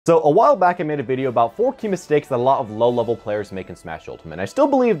So a while back I made a video about 4 key mistakes that a lot of low-level players make in Smash Ultimate. And I still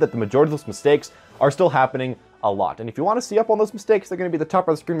believe that the majority of those mistakes are still happening a lot. And if you want to see up on those mistakes, they're going to be at the top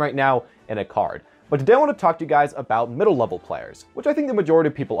of the screen right now in a card. But today I want to talk to you guys about middle-level players, which I think the majority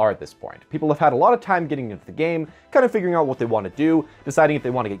of people are at this point. People have had a lot of time getting into the game, kind of figuring out what they want to do, deciding if they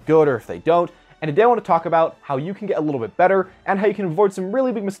want to get good or if they don't. And today I want to talk about how you can get a little bit better and how you can avoid some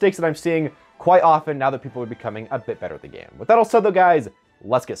really big mistakes that I'm seeing quite often now that people are becoming a bit better at the game. With that all said though, guys,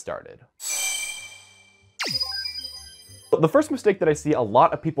 let's get started. The first mistake that I see a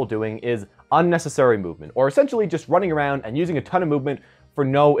lot of people doing is unnecessary movement, or essentially just running around and using a ton of movement for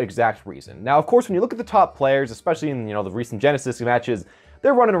no exact reason. Now, of course, when you look at the top players, especially in the recent Genesis matches,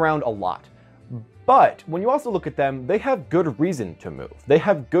 they're running around a lot. But when you also look at them, they have good reason to move. They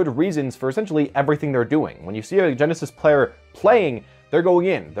have good reasons for essentially everything they're doing. When you see a Genesis player playing, they're going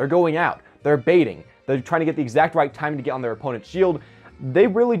in, they're going out, they're baiting, they're trying to get the exact right time to get on their opponent's shield. They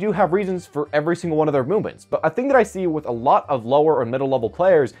really do have reasons for every single one of their movements. But a thing that I see with a lot of lower or middle level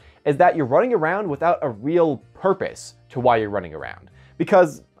players is that you're running around without a real purpose to why you're running around.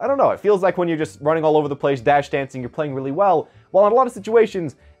 Because, I don't know, it feels like when you're just running all over the place, dash dancing, you're playing really well, while in a lot of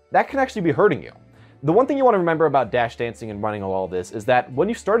situations, that can actually be hurting you. The one thing you want to remember about dash dancing and running all this is that when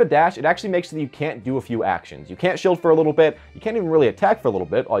you start a dash, it actually makes it that you can't do a few actions. You can't shield for a little bit, you can't even really attack for a little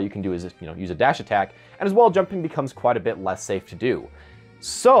bit, all you can do is use a dash attack, and as well jumping becomes quite a bit less safe to do.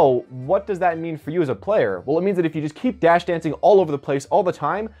 So, what does that mean for you as a player? Well, it means that if you just keep dash dancing all over the place all the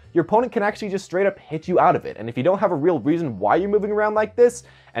time, your opponent can actually just straight up hit you out of it. And if you don't have a real reason why you're moving around like this,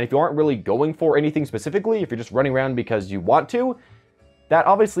 and if you aren't really going for anything specifically, if you're just running around because you want to, that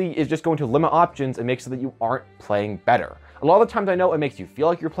obviously is just going to limit options and makes it that you aren't playing better. A lot of the times I know it makes you feel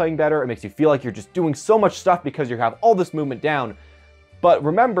like you're playing better, it makes you feel like you're just doing so much stuff because you have all this movement down, but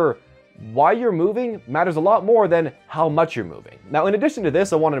remember, why you're moving matters a lot more than how much you're moving. Now, in addition to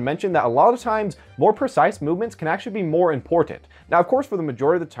this, I wanted to mention that a lot of times, more precise movements can actually be more important. Now, of course, for the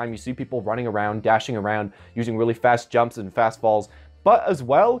majority of the time, you see people running around, dashing around, using really fast jumps and fast falls, but as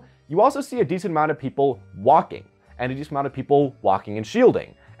well, you also see a decent amount of people walking, and a decent amount of people walking and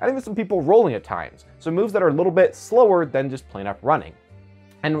shielding, and even some people rolling at times. So moves that are a little bit slower than just plain up running.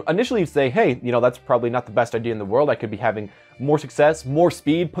 And initially you'd say, hey, that's probably not the best idea in the world. I could be having more success, more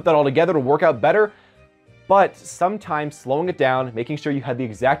speed, put that all together to work out better. But sometimes slowing it down, making sure you have the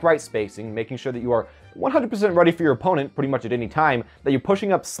exact right spacing, making sure that you are 100% ready for your opponent pretty much at any time, that you're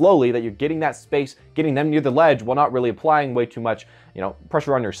pushing up slowly, that you're getting that space, getting them near the ledge while not really applying way too much,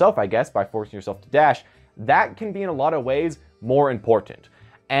 pressure on yourself, I guess, by forcing yourself to dash. That can be in a lot of ways more important.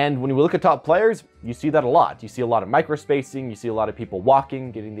 And when we look at top players, you see that a lot. You see a lot of micro spacing, you see a lot of people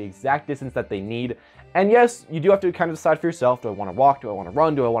walking, getting the exact distance that they need. And yes, you do have to kind of decide for yourself, do I want to walk, do I want to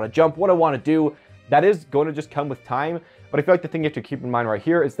run, do I want to jump, what do I want to do? That is going to just come with time. But I feel like the thing you have to keep in mind right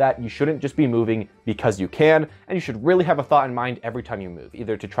here is that you shouldn't just be moving because you can, and you should really have a thought in mind every time you move,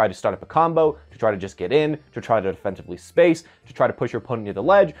 either to try to start up a combo, to try to just get in, to try to defensively space, to try to push your opponent near the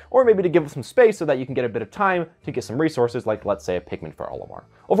ledge, or maybe to give some space so that you can get a bit of time to get some resources like, let's say, a Pikmin for Olimar.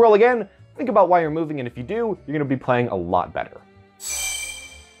 Overall, again, think about why you're moving, and if you do, you're going to be playing a lot better.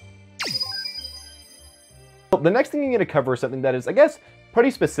 The next thing you're going to cover is something that is, I guess,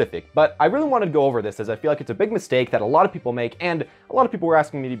 pretty specific, but I really wanted to go over this as I feel like it's a big mistake that a lot of people make, and a lot of people were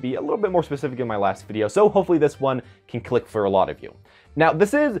asking me to be a little bit more specific in my last video, so hopefully this one can click for a lot of you. Now,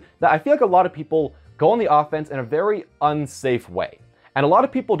 this is that I feel like a lot of people go on the offense in a very unsafe way. And a lot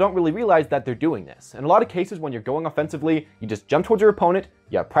of people don't really realize that they're doing this. In a lot of cases, when you're going offensively, you just jump towards your opponent,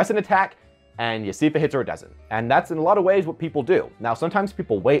 you press an attack, and you see if it hits or it doesn't. And that's in a lot of ways what people do. Now, sometimes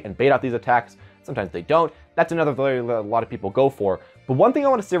people wait and bait out these attacks, sometimes they don't. That's another way a lot of people go for. But one thing I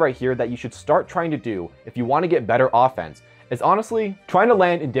want to say right here that you should start trying to do if you want to get better offense is honestly trying to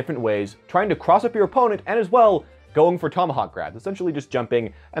land in different ways, trying to cross up your opponent, and as well going for tomahawk grabs, essentially just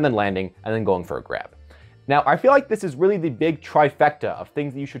jumping and then landing and then going for a grab. Now, I feel like this is really the big trifecta of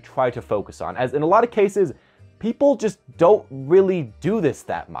things that you should try to focus on, as in a lot of cases, people just don't really do this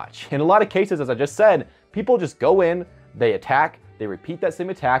that much. In a lot of cases, as I just said, people just go in, they attack, they repeat that same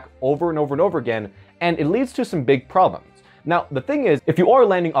attack over and over and over again, and it leads to some big problems. Now, the thing is, if you are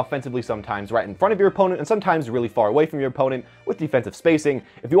landing offensively sometimes right in front of your opponent and sometimes really far away from your opponent with defensive spacing,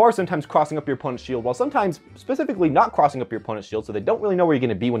 if you are sometimes crossing up your opponent's shield while sometimes specifically not crossing up your opponent's shield so they don't really know where you're going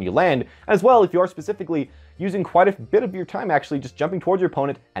to be when you land, as well if you are specifically using quite a bit of your time actually just jumping towards your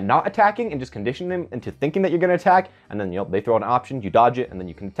opponent and not attacking and just conditioning them into thinking that you're going to attack, and then they throw out an option, you dodge it, and then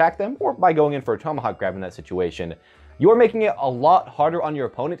you can attack them, or by going in for a tomahawk grab in that situation, you're making it a lot harder on your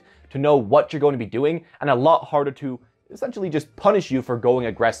opponent to know what you're going to be doing and a lot harder to essentially just punish you for going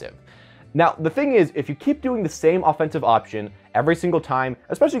aggressive. Now, the thing is, if you keep doing the same offensive option every single time,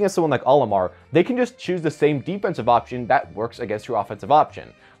 especially against someone like Olimar, they can just choose the same defensive option that works against your offensive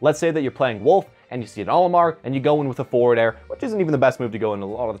option. Let's say that you're playing Wolf and you see an Olimar and you go in with a forward air, which isn't even the best move to go in a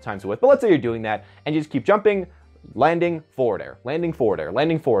lot of the times with, but let's say you're doing that and you just keep jumping, landing, forward air, landing, forward air,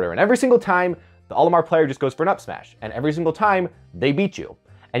 landing, forward air, and every single time the Olimar player just goes for an up smash, and every single time they beat you.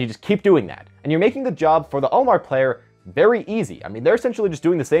 And you just keep doing that. And you're making the job for the Olimar player very easy. I mean, they're essentially just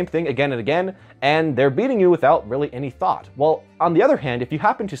doing the same thing again and again, and they're beating you without really any thought. Well, on the other hand, if you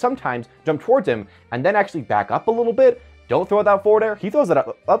happen to sometimes jump towards him and then actually back up a little bit, don't throw that forward air, he throws that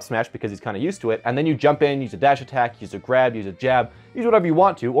up smash because he's kind of used to it, and then you jump in, use a dash attack, use a grab, use a jab, use whatever you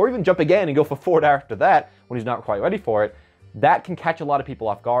want to, or even jump again and go for forward air after that when he's not quite ready for it. That can catch a lot of people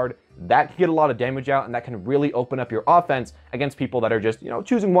off guard, that can get a lot of damage out, and that can really open up your offense against people that are just,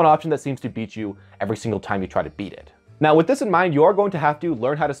 choosing one option that seems to beat you every single time you try to beat it. Now, with this in mind, you are going to have to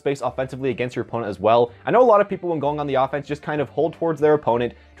learn how to space offensively against your opponent as well. I know a lot of people, when going on the offense, just kind of hold towards their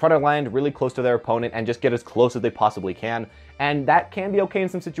opponent, try to land really close to their opponent, and just get as close as they possibly can. And that can be okay in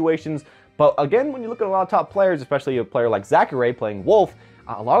some situations. But again, when you look at a lot of top players, especially a player like Zacharey playing Wolf,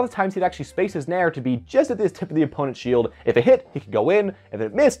 a lot of the times he'd actually space his nair to be just at the tip of the opponent's shield. If it hit, he could go in. If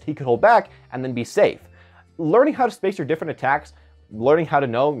it missed, he could hold back and then be safe. Learning how to space your different attacks, learning how to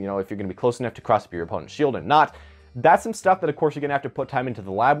know, if you're going to be close enough to cross up your opponent's shield and not, that's some stuff that, of course, you're going to have to put time into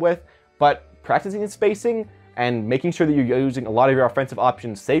the lab with, but practicing and spacing and making sure that you're using a lot of your offensive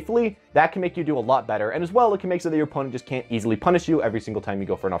options safely, that can make you do a lot better. And as well, it can make so that your opponent just can't easily punish you every single time you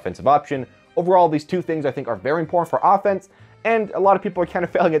go for an offensive option. Overall, these two things I think are very important for offense, and a lot of people are kind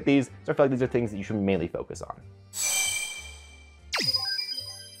of failing at these, so I feel like these are things that you should mainly focus on.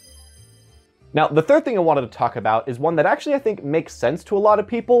 Now, the third thing I wanted to talk about is one that actually I think makes sense to a lot of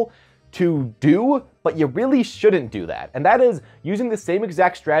people to do, but you really shouldn't do that. And that is using the same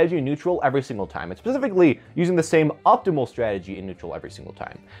exact strategy in neutral every single time, and specifically using the same optimal strategy in neutral every single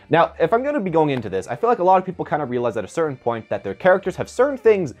time. Now, if I'm going to be going into this, I feel like a lot of people kind of realize at a certain point that their characters have certain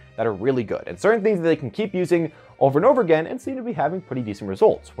things that are really good, and certain things that they can keep using over and over again and seem to be having pretty decent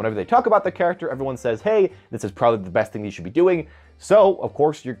results. Whenever they talk about the character, everyone says, hey, this is probably the best thing you should be doing. So, of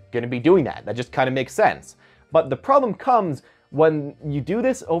course, you're going to be doing that. That just kind of makes sense. But the problem comes when you do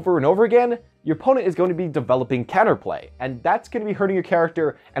this over and over again, your opponent is going to be developing counterplay, and that's going to be hurting your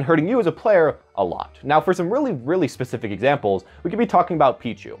character and hurting you as a player a lot. Now, for some really, really specific examples, we could be talking about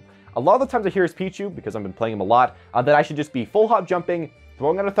Pichu. A lot of the times I hear as Pichu, because I've been playing him a lot, that I should just be full hop jumping,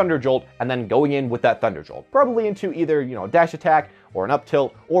 throwing out a Thunder Jolt, and then going in with that Thunder Jolt. Probably into either, a dash attack, or an up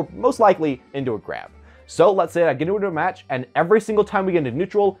tilt, or most likely into a grab. So let's say I get into a match, and every single time we get into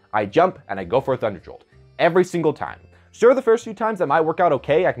neutral, I jump and I go for a Thunder Jolt. Every single time. Sure, the first few times that might work out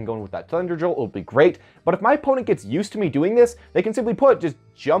okay, I can go in with that Thunder Jolt, it'll be great, but if my opponent gets used to me doing this, they can simply just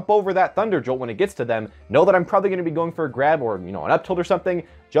jump over that Thunder Jolt when it gets to them, know that I'm probably going to be going for a grab or, an up tilt or something,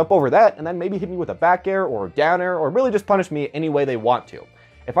 jump over that, and then maybe hit me with a back air or a down air, or really just punish me any way they want to.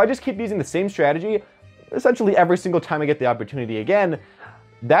 If I just keep using the same strategy, essentially every single time I get the opportunity again,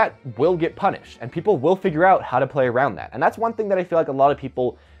 that will get punished, and people will figure out how to play around that. And that's one thing that I feel like a lot of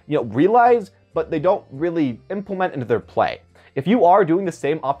people, realize, but they don't really implement into their play. If you are doing the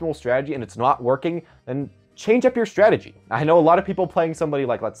same optimal strategy and it's not working, then change up your strategy. I know a lot of people playing somebody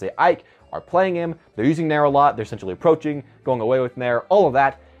like, let's say, Ike, are playing him, they're using Nair a lot, they're essentially approaching, going away with Nair, all of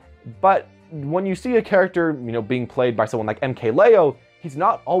that. But when you see a character, being played by someone like MKLeo, he's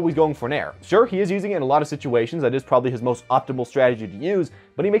not always going for Nair. Sure, he is using it in a lot of situations, that is probably his most optimal strategy to use,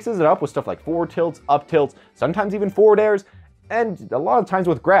 but he mixes it up with stuff like forward tilts, up tilts, sometimes even forward airs, and a lot of times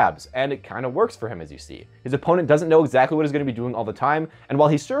with grabs, and it kind of works for him, as you see. His opponent doesn't know exactly what he's going to be doing all the time, and while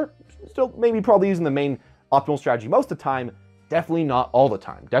he's still maybe probably using the main optimal strategy most of the time, definitely not all the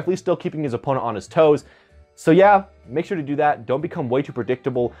time. Definitely still keeping his opponent on his toes. So yeah, make sure to do that. Don't become way too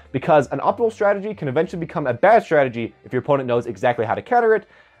predictable, because an optimal strategy can eventually become a bad strategy if your opponent knows exactly how to counter it,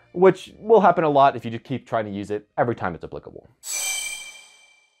 which will happen a lot if you just keep trying to use it every time it's applicable.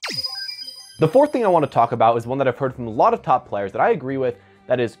 The fourth thing I want to talk about is one that I've heard from a lot of top players that I agree with,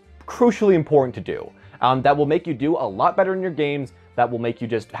 that is crucially important to do. That will make you do a lot better in your games, that will make you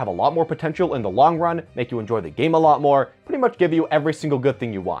just have a lot more potential in the long run, make you enjoy the game a lot more, pretty much give you every single good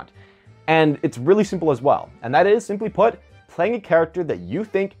thing you want. And it's really simple as well, and that is, simply put, playing a character that you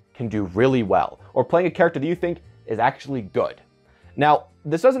think can do really well, or playing a character that you think is actually good. Now,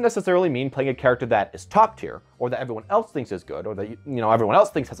 this doesn't necessarily mean playing a character that is top tier, or that everyone else thinks is good, or that everyone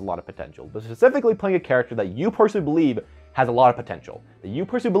else thinks has a lot of potential, but specifically playing a character that you personally believe has a lot of potential, that you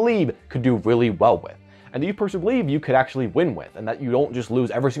personally believe could do really well with, and that you personally believe you could actually win with, and that you don't just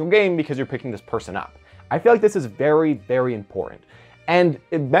lose every single game because you're picking this person up. I feel like this is very, very important. And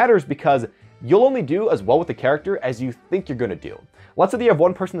it matters because you'll only do as well with the character as you think you're going to do. Let's say that you have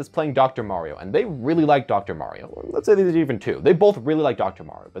one person that's playing Dr. Mario, and they really like Dr. Mario. Or let's say there's even two. They both really like Dr.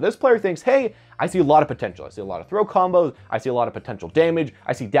 Mario. But this player thinks, hey, I see a lot of potential. I see a lot of throw combos. I see a lot of potential damage.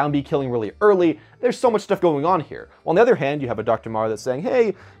 I see down B killing really early. There's so much stuff going on here. Well, on the other hand, you have a Dr. Mario that's saying,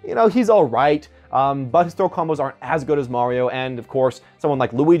 hey, you know, he's all right, but his throw combos aren't as good as Mario. And of course, someone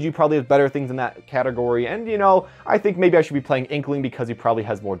like Luigi probably has better things in that category. And, you know, I think maybe I should be playing Inkling because he probably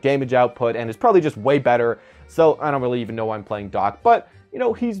has more damage output and is probably just way better. So I don't really even know why I'm playing Doc, but you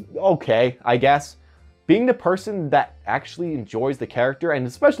know, he's okay, I guess. Being the person that actually enjoys the character, and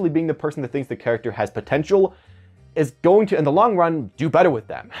especially being the person that thinks the character has potential, is going to, in the long run, do better with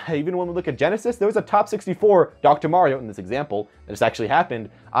them. Even when we look at Genesis, there was a top 64 Dr. Mario in this example that has actually happened.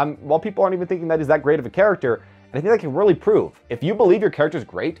 While people aren't even thinking that is that great of a character, and I think that can really prove. If you believe your character is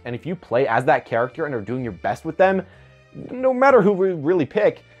great, and if you play as that character and are doing your best with them, no matter who we really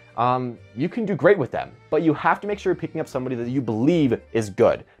pick, you can do great with them, but you have to make sure you're picking up somebody that you believe is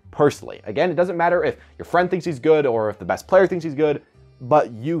good, personally. Again, it doesn't matter if your friend thinks he's good or if the best player thinks he's good,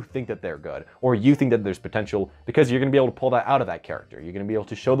 but you think that they're good, or you think that there's potential, because you're going to be able to pull that out of that character. You're going to be able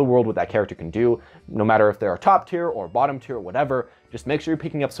to show the world what that character can do, no matter if they're a top tier or bottom tier or whatever. Just make sure you're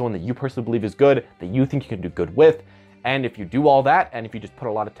picking up someone that you personally believe is good, that you think you can do good with, and if you do all that, and if you just put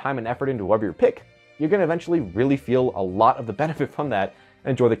a lot of time and effort into whoever you pick, you're going to eventually really feel a lot of the benefit from that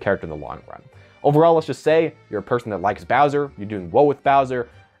and enjoy the character in the long run. Overall, let's just say you're a person that likes Bowser, you're doing well with Bowser,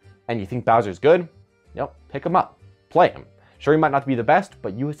 and you think Bowser's good, pick him up, play him. Sure, he might not be the best,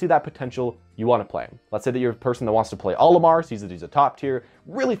 but you see that potential, you want to play him. Let's say that you're a person that wants to play Olimar, sees that he's a top tier,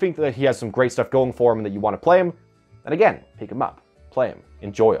 really think that he has some great stuff going for him and that you want to play him, then again, pick him up, play him,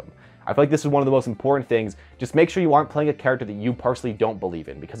 enjoy him. I feel like this is one of the most important things. Just make sure you aren't playing a character that you personally don't believe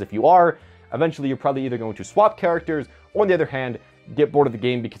in, because if you are, eventually you're probably either going to swap characters, or on the other hand, get bored of the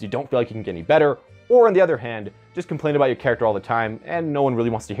game because you don't feel like you can get any better, or on the other hand, just complain about your character all the time, and no one really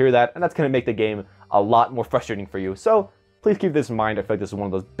wants to hear that, and that's going to make the game a lot more frustrating for you. So please keep this in mind. I feel like this is one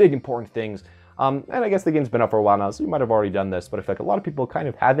of those big important things. And I guess the game's been up for a while now, so you might have already done this, but I feel like a lot of people kind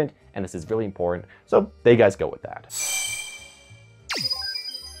of haven't, and this is really important. So there you guys go with that.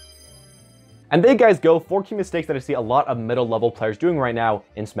 And there you guys go, 4 key mistakes that I see a lot of middle level players doing right now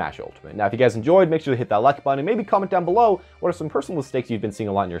in Smash Ultimate. Now, if you guys enjoyed, make sure to hit that like button and maybe comment down below what are some personal mistakes you've been seeing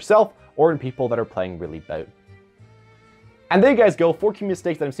a lot in yourself or in people that are playing really bad. And there you guys go, 4 key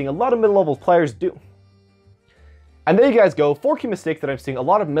mistakes that I'm seeing a lot of middle level players do. And there you guys go, 4 key mistakes that I'm seeing a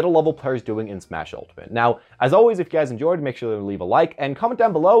lot of middle level players doing in Smash Ultimate. Now, as always, if you guys enjoyed, make sure to leave a like and comment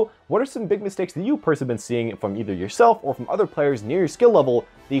down below what are some big mistakes that you personally been seeing from either yourself or from other players near your skill level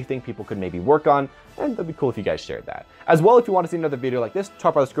that you think people could maybe work on, and that'd be cool if you guys shared that. As well, if you want to see another video like this,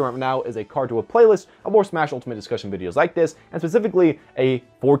 top part of the screen right now is a card to a playlist of more Smash Ultimate discussion videos like this, and specifically a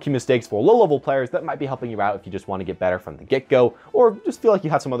 4 key mistakes for low-level players that might be helping you out if you just want to get better from the get-go, or just feel like you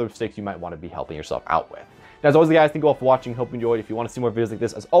have some other mistakes you might want to be helping yourself out with. Now, as always, guys, thank you all for watching. Hope you enjoyed. If you want to see more videos like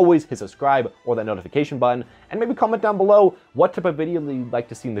this, as always, hit subscribe or that notification button, and maybe comment down below what type of video that you'd like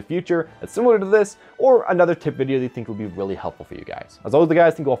to see in the future that's similar to this, or another tip video that you think would be really helpful for you guys. As always,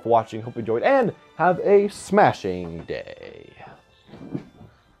 guys, thank you all for watching. Hope you enjoyed, and have a smashing day.